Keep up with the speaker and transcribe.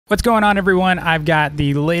What's going on, everyone? I've got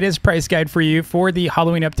the latest price guide for you for the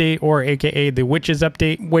Halloween update, or aka the Witches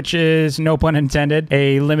update, which is, no pun intended,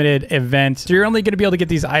 a limited event. So you're only going to be able to get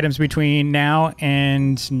these items between now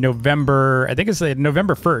and November, I think it's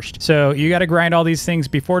November 1st. So you got to grind all these things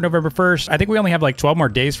before November 1st. I think we only have like 12 more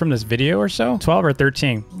days from this video or so, 12 or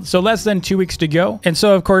 13. So less than 2 weeks to go. And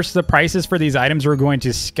so of course the prices for these items are going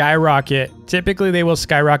to skyrocket. Typically they will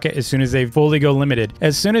skyrocket as soon as they fully go limited.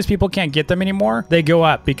 As soon as people can't get them anymore, they go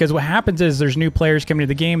up, because what happens is there's new players coming to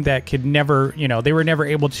the game that could never, they were never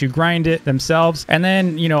able to grind it themselves. And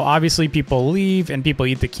then, obviously people leave and people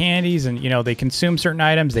eat the candies and, they consume certain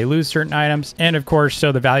items, they lose certain items. And of course,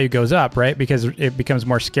 so the value goes up, right? Because it becomes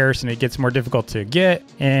more scarce and it gets more difficult to get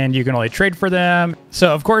and you can only trade for them.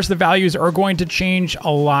 So of course the values are going to change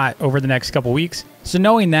a lot over the next couple weeks. So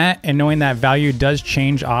knowing that, and knowing that value does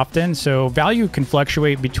change often, so value can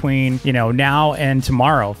fluctuate between, now and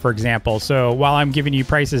tomorrow, for example. So while I'm giving you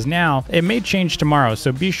prices now, it may change tomorrow.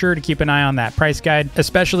 So be sure to keep an eye on that price guide,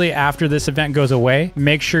 especially after this event goes away.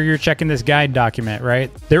 Make sure you're checking this guide document,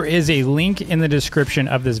 right? There is a link in the description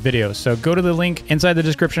of this video. So go to the link inside the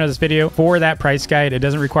description of this video for that price guide. It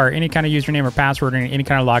doesn't require any kind of username or password or any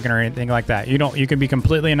kind of login or anything like that. You can be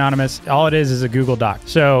completely anonymous. All it is a Google Doc.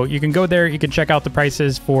 So you can go there, you can check out the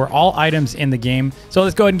prices for all items in the game. So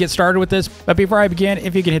let's go ahead and get started with this. But before I begin,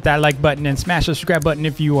 if you can hit that like button and smash the subscribe button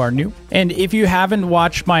if you are new. And if you haven't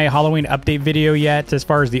watched my Halloween update video yet, as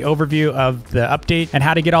far as the overview of the update and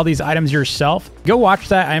how to get all these items yourself, go watch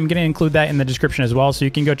that. I'm going to include that in the description as well. So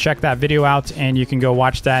you can go check that video out and you can go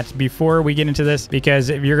watch that before we get into this, because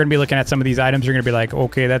if you're going to be looking at some of these items, you're going to be like,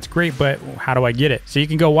 okay, that's great, but how do I get it? So you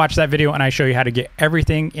can go watch that video and I show you how to get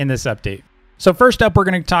everything in this update. So first up, we're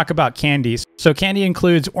going to talk about candies. So candy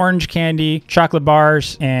includes orange candy, chocolate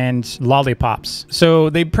bars, and lollipops.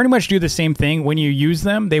 So they pretty much do the same thing. When you use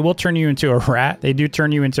them, they will turn you into a rat. They do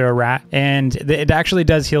turn you into a rat, and it actually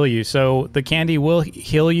does heal you. So the candy will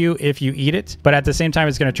heal you if you eat it, but at the same time,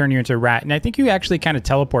 it's going to turn you into a rat. And I think you actually kind of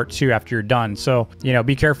teleport too after you're done. So,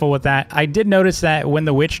 be careful with that. I did notice that when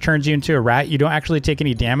the witch turns you into a rat, you don't actually take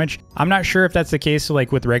any damage. I'm not sure if that's the case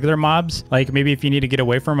like with regular mobs, like maybe if you need to get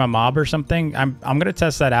away from a mob or something. I'm going to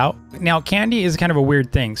test that out. Now, candy is kind of a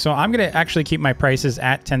weird thing. So I'm going to actually keep my prices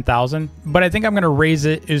at 10,000, but I think I'm going to raise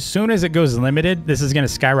it as soon as it goes limited. This is going to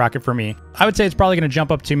skyrocket for me. I would say it's probably going to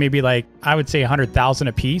jump up to maybe like, I would say 100,000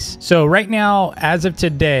 a piece. So right now, as of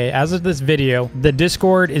today, as of this video, the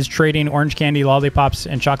Discord is trading orange candy, lollipops,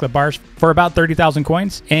 and chocolate bars for about 30,000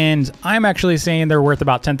 coins. And I'm actually saying they're worth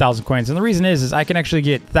about 10,000 coins. And the reason is I can actually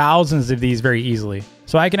get thousands of these very easily.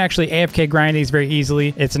 So I can actually AFK grind these very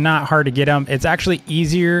easily. It's not hard to get them. It's actually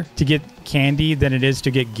easier to get candy than it is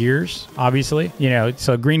to get gears, obviously.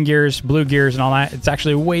 So green gears, blue gears, and all that. It's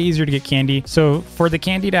actually way easier to get candy. So for the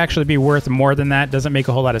candy to actually be worth more than that doesn't make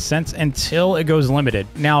a whole lot of sense until it goes limited.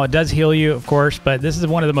 Now, it does heal you, of course, but this is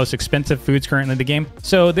one of the most expensive foods currently in the game.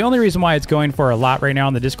 So the only reason why it's going for a lot right now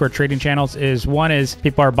on the Discord trading channels is, one is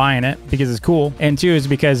people are buying it because it's cool, and two is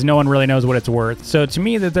because no one really knows what it's worth. So to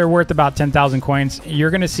me, that they're worth about 10,000 coins. You're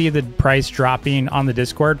going to see the price dropping on the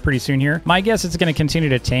Discord pretty soon here. My guess it's going to continue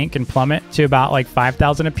to tank and plummet to about like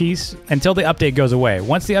 5,000 a piece until the update goes away.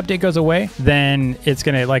 Once the update goes away, then it's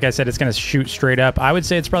going to, like I said, it's going to shoot straight up. I would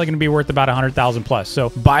say it's probably going to be worth about 100,000 plus. So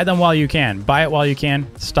buy them while you can. Buy it while you can.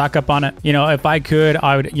 Stock up on it. If I could,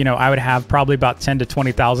 I would have probably about 10 to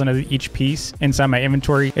 20,000 of each piece inside my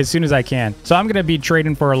inventory as soon as I can. So I'm going to be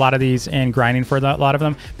trading for a lot of these and grinding for a lot of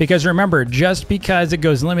them, because remember, just because it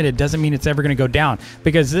goes limited doesn't mean it's ever going to go down,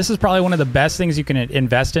 because this is probably one of the best things you can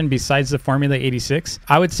invest in besides the Formula 86.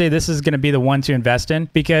 I would say this is going to be the one to invest in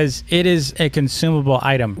because it is a consumable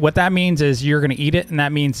item. What that means is you're going to eat it, and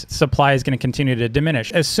that means supply is going to continue to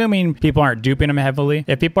diminish, assuming people aren't duping them heavily.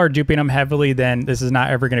 If people are duping them heavily, then this is not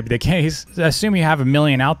ever going to be the case. Assume you have 1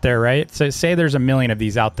 million out there, right? So say there's 1 million of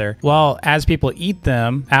these out there. Well, as people eat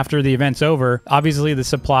them after the event's over, obviously the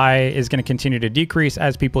supply is going to continue to decrease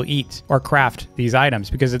as people eat or craft these items,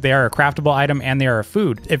 because if they are a craftable item and they are a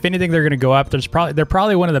food, if anything, they're going to go up. They're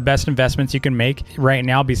probably one of the best investments you can make right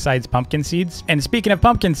now besides pumpkin seeds. And speaking of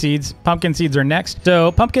pumpkin seeds are next.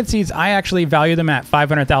 So pumpkin seeds, I actually value them at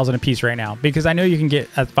 500,000 a piece right now, because I know you can get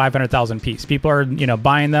at 500,000 a piece. People are,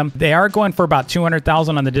 buying them. They are going for about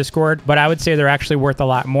 200,000 on the Discord, but I would say they're actually worth a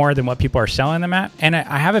lot more than what people are selling them at. And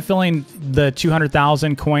I have a feeling the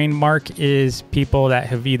 200,000 coin mark is people that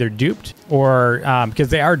have either duped or because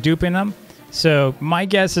they are duping them. So my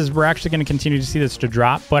guess is we're actually going to continue to see this to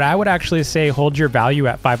drop, but I would actually say hold your value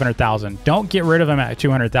at 500,000. Don't get rid of them at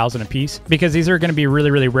 200,000 a piece, because these are going to be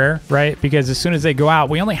really, really rare, right? Because as soon as they go out,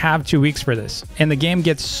 we only have 2 weeks for this, and the game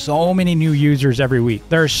gets so many new users every week.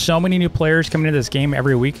 There are so many new players coming into this game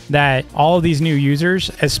every week that all of these new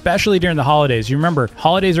users, especially during the holidays, you remember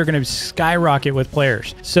holidays are going to skyrocket with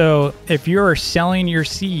players. So if you're selling your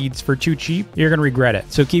seeds for too cheap, you're going to regret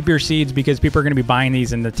it. So keep your seeds, because people are going to be buying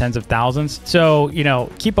these in the tens of thousands. So, you know,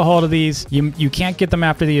 keep a hold of these. You can't get them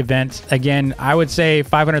after the event. Again, I would say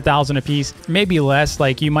 500,000 a piece, maybe less.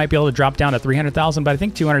 Like you might be able to drop down to 300,000, but I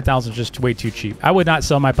think 200,000 is just way too cheap. I would not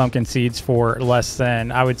sell my pumpkin seeds for less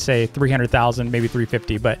than, I would say 300,000, maybe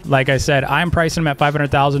 350. But like I said, I'm pricing them at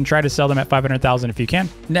 500,000. Try to sell them at 500,000 if you can.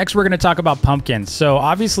 Next, we're going to talk about pumpkins. So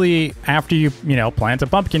obviously after you plant a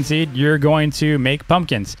pumpkin seed, you're going to make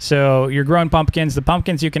pumpkins. So you're growing pumpkins. The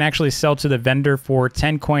pumpkins you can actually sell to the vendor for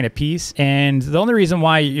 10 coin a piece. And the only reason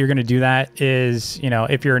why you're going to do that is,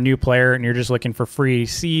 if you're a new player and you're just looking for free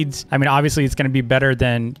seeds, I mean, obviously it's going to be better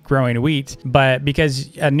than growing wheat, but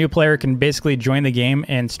because a new player can basically join the game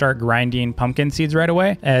and start grinding pumpkin seeds right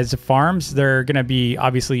away as farms, they're going to be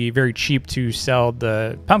obviously very cheap to sell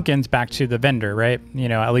the pumpkins back to the vendor, right?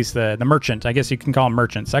 At least the merchant. I guess you can call them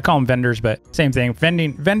merchants. I call them vendors, but same thing.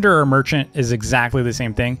 Vendor or merchant is exactly the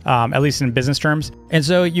same thing, at least in business terms. And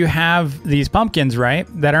so you have these pumpkins, right,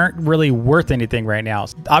 that aren't really worth anything right now.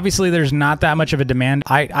 Obviously, there's not that much of a demand.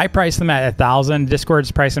 I price them at 1,000.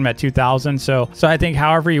 Discord's pricing them at 2,000. So I think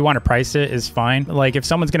however you want to price it is fine. Like if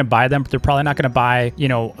someone's going to buy them, they're probably not going to buy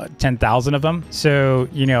 10,000 of them. So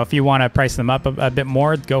if you want to price them up a bit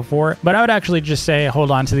more, go for it. But I would actually just say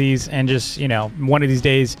hold on to these and just one of these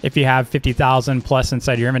days, if you have 50,000 plus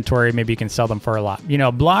inside your inventory, maybe you can sell them for a lot.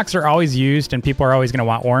 Blocks are always used and people are always going to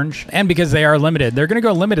want orange, and because they are limited, they're going to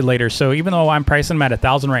go limited later. So even though I'm pricing them at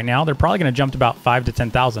 1,000 right now, they're probably going to jump to about 5 to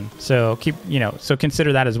 10,000. So so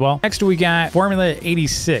consider that as well. Next, we got Formula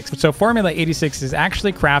 86. So Formula 86 is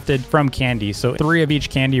actually crafted from candy. So 3 of each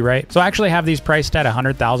candy, right? So I actually have these priced at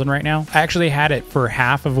 100,000 right now. I actually had it for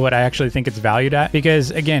half of what I actually think it's valued at,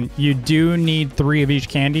 because again, you do need 3 of each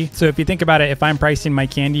candy. So if you think about it, if I'm pricing my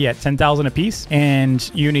candy at 10,000 a piece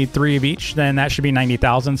and you need 3 of each, then that should be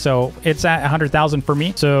 90,000. So it's at 100,000 for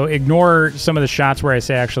me. So ignore some of the shots where I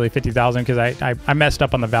say actually 50,000, because I messed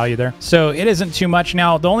up on the value there. So it isn't too much.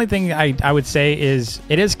 Now, the only thing I would say is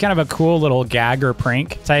it is kind of a cool little gag or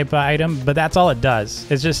prank type item, but that's all it does.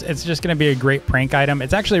 It's just going to be a great prank item.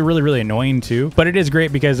 It's actually really, really annoying too, but it is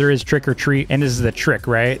great because there is trick or treat, and this is the trick,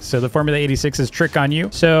 right? So the Formula 86 is trick on you.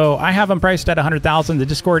 So I have them priced at 100,000. The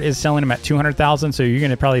Discord is selling them at 200,000. So you're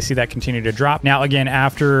going to probably see that continue to drop. Now, again,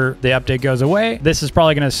 after the update goes away, this is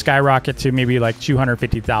probably going to skyrocket to maybe like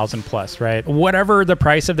 250,000 plus, right? Whatever the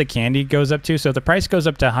price of the candy goes up to. So if the price goes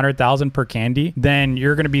up to 100,000 per candy, then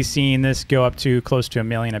you're going to be seeing this go up to close to $1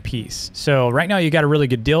 million a piece. So right now you got a really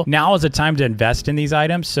good deal. Now is the time to invest in these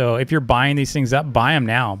items. So if you're buying these things up, buy them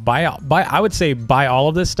now. I would say buy all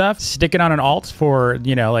of this stuff, stick it on an alt for,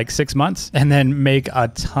 like 6 months, and then make a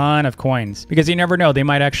ton of coins, because you never know. They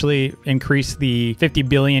might actually increase the 50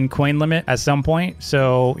 billion coin limit at some point.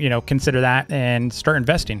 So, consider that and start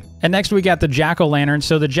investing. And next we got the jack-o'-lantern.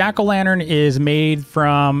 So the jack-o'-lantern is made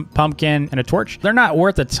from pumpkin and a torch. They're not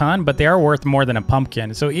worth a ton, but they are worth more than a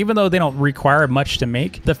pumpkin. So even though they don't require much to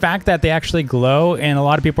make, the fact that they actually glow, and a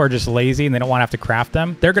lot of people are just lazy and they don't want to have to craft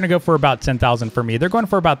them, they're going to go for about 10,000 for me. They're going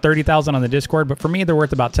for about 30,000 on the Discord, but for me, they're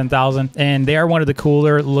worth about 10,000. And they are one of the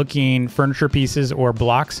cooler looking furniture pieces or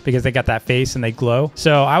blocks because they got that face and they glow.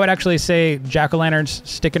 So I would actually say jack-o'-lanterns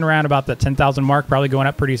sticking around about the 10,000 mark, probably going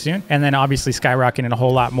up pretty soon. And then obviously skyrocketing a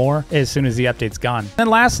whole lot more as soon as the update's gone. And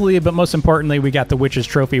lastly, but most importantly, we got the Witch's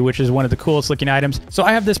Trophy, which is one of the coolest looking items. So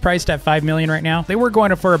I have this priced at 5 million right now. They were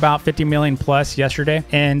going for about 50 million plus yesterday,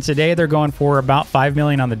 and today they're going for about 5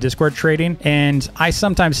 million on the Discord trading, and I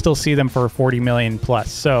sometimes still see them for 40 million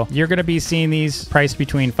plus. So you're going to be seeing these priced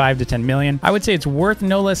between 5 to 10 million. I would say it's worth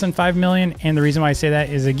no less than 5 million, and the reason why I say that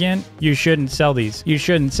is, again, you shouldn't sell these. You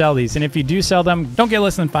shouldn't sell these, and if you do sell them, don't get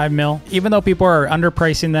less than 5 mil. Even though people are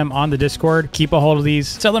underpricing them on the Discord, keep a hold of these.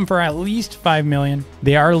 Sell them for at least 5 million.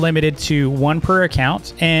 They are limited to 1 per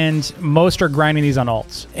account, and most are grinding these on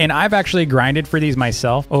alts. And I've actually grinded for these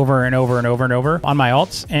myself over and over and over and over on my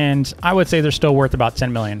alts, and I would say they're still worth about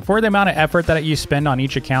 10 million. For the amount of effort that you spend on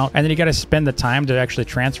each account, and then you got to spend the time to actually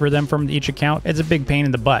transfer them from each account, it's a big pain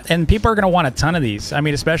in the butt. And people are going to want a ton of these. I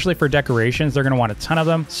mean, especially for decorations, they're going to want a ton of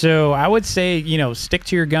them. So I would say, stick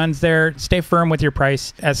to your guns there. Stay firm with your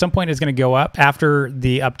price. At some point, it's going to go up after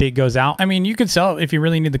the update goes out. I mean, you can sell it if you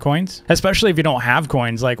really need the coins, especially if you don't have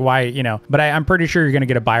coins. Like why, but I'm pretty sure you're going to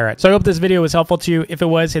get a buy right. So I hope this video was helpful to you. If it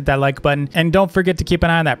was, was, hit that like button. And don't forget to keep an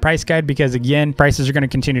eye on that price guide because, again, prices are going to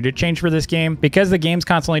continue to change for this game. Because the game's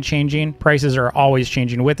constantly changing, prices are always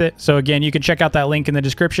changing with it. So again, you can check out that link in the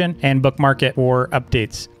description and bookmark it for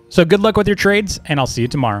updates. So good luck with your trades, and I'll see you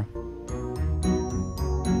tomorrow.